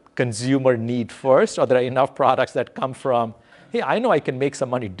consumer need first, or there are enough products that come from, hey, I know I can make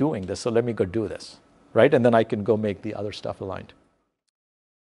some money doing this, so let me go do this, right? And then I can go make the other stuff aligned.